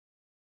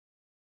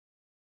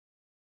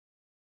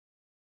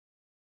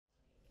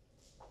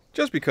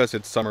Just because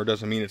it's summer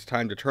doesn't mean it's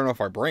time to turn off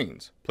our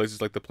brains.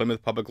 Places like the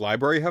Plymouth Public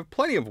Library have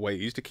plenty of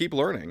ways to keep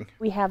learning.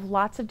 We have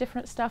lots of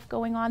different stuff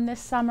going on this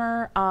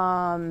summer.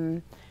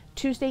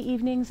 Tuesday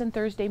evenings and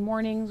Thursday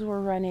mornings we're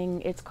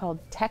running, it's called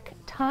Tech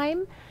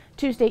Time.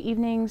 Tuesday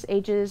evenings,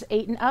 ages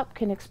 8 and up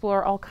can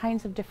explore all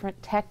kinds of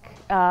different tech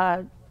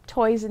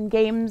toys and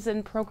games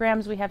and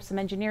programs. We have some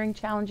engineering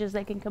challenges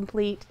they can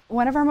complete.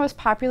 One of our most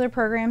popular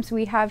programs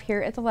we have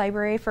here at the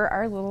library for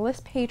our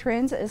littlest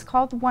patrons is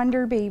called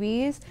Wonder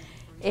Babies.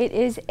 It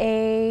is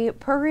a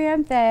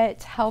program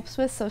that helps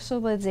with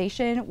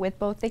socialization with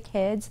both the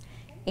kids,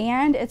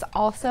 and it's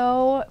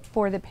also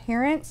for the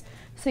parents,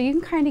 so you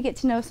can kind of get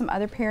to know some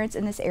other parents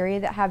in this area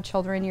that have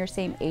children your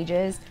same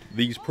ages.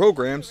 These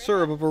programs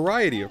serve a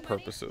variety of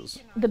purposes.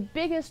 The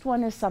biggest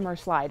one is Summer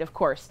Slide, of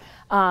course.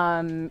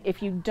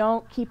 If you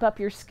don't keep up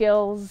your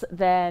skills,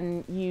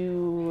 then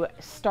you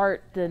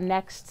start the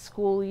next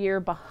school year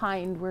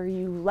behind where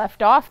you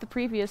left off the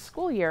previous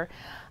school year.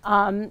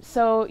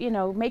 So, you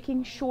know,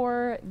 making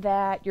sure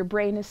that your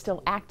brain is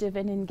still active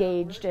and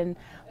engaged and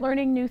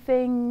learning new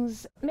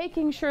things,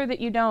 making sure that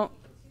you don't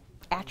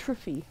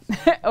atrophy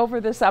over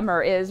the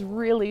summer is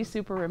really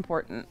super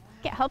important.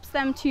 It helps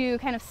them to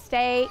kind of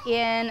stay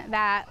in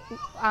that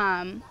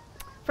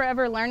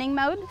forever learning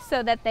mode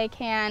so that they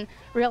can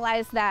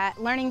realize that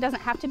learning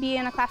doesn't have to be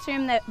in a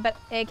classroom, but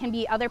it can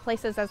be other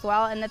places as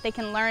well, and that they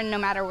can learn no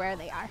matter where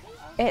they are.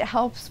 It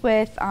helps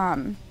with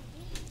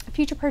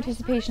future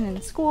participation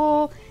in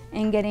school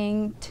and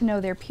getting to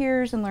know their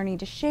peers and learning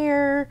to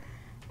share,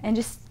 and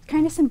just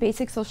kind of some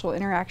basic social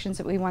interactions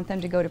that we want them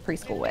to go to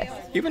preschool with.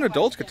 Even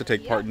adults get to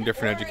take part in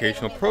different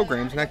educational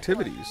programs and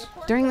activities.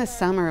 During the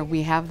summer,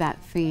 we have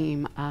that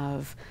theme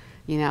of,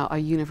 you know, a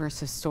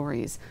universe of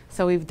stories.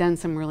 So we've done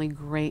some really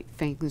great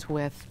things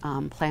with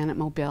Planet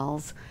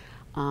Mobiles,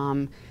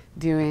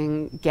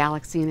 doing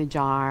Galaxy in a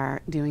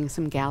Jar, doing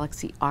some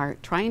galaxy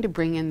art, trying to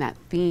bring in that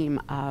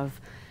theme of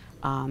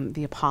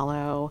the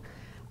Apollo,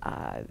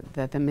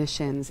 the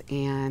missions,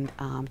 and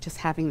just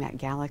having that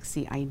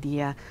galaxy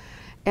idea.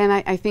 And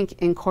I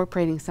think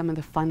incorporating some of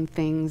the fun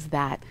things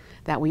that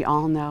we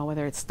all know,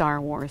 whether it's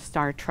Star Wars,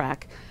 Star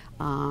Trek,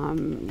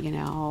 you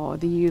know,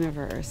 the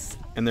universe.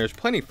 And there's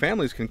plenty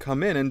families can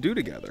come in and do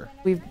together.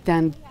 We've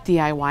done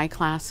DIY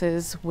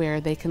classes where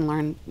they can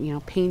learn, you know,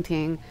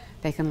 painting,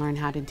 they can learn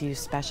how to do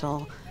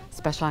special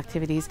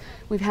activities.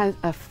 We've had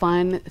a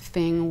fun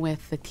thing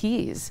with the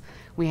teas.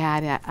 We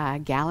had a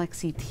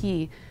galaxy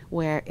tea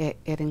where it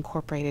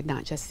incorporated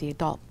not just the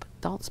adults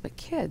but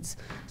kids,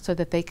 so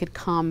that they could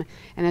come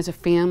and as a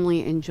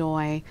family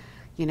enjoy,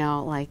 you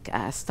know, like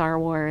Star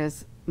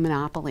Wars,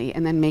 Monopoly,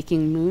 and then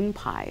making moon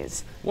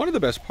pies. One of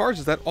the best parts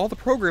is that all the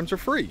programs are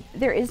free.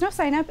 There is no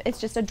sign up, it's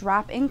just a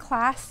drop-in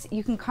class.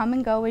 You can come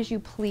and go as you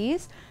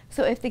please.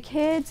 So if the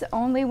kids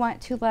only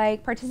want to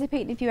like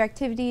participate in a few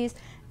activities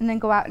and then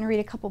go out and read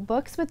a couple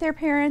books with their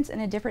parents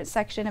in a different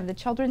section of the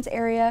children's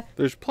area.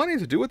 There's plenty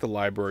to do at the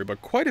library,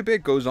 but quite a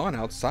bit goes on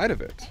outside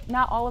of it.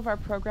 Not all of our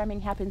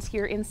programming happens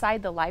here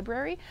inside the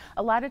library.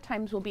 A lot of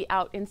times we'll be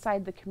out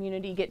inside the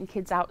community getting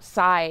kids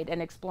outside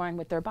and exploring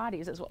with their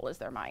bodies as well as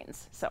their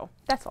minds. So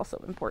that's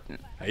also important.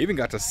 I even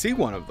got to see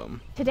one of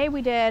them. Today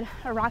we did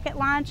a rocket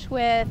launch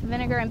with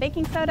vinegar and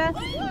baking soda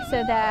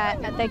so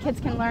that the kids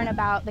can learn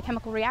about the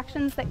chemical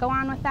reactions that go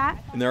on with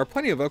that. And there are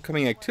plenty of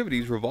upcoming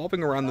activities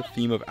revolving around the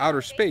theme of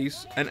outer space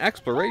and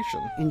exploration.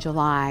 In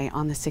July,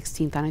 on the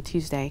 16th, on a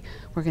Tuesday,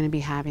 we're going to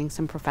be having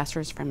some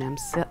professors from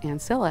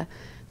Ancilla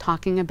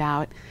talking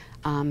about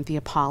the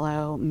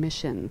Apollo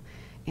mission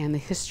and the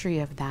history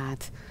of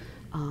that.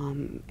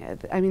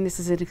 I mean, this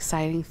is an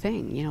exciting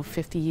thing, you know,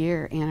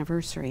 50-year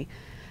anniversary.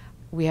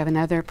 We have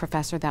another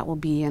professor that will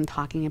be in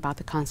talking about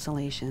the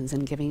constellations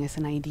and giving us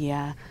an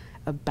idea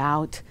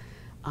about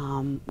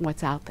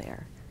what's out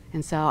there.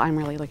 And so I'm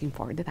really looking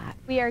forward to that.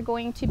 We are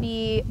going to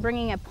be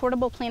bringing a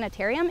portable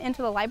planetarium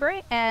into the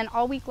library, and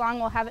all week long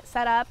we'll have it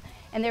set up,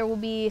 and there will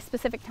be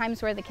specific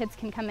times where the kids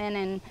can come in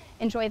and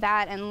enjoy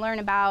that and learn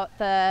about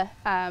the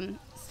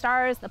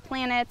stars, the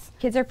planets.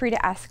 Kids are free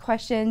to ask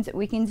questions.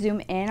 We can zoom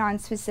in on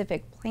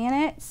specific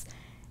planets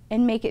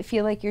and make it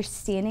feel like you're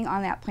standing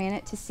on that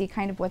planet to see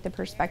kind of what the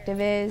perspective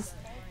is.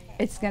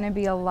 It's going to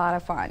be a lot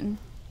of fun.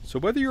 So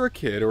whether you're a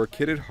kid or a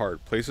kid at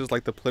heart, places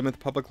like the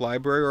Plymouth Public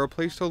Library are a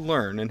place to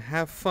learn and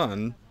have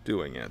fun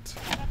doing it.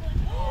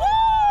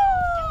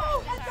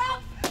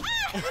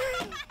 Woo!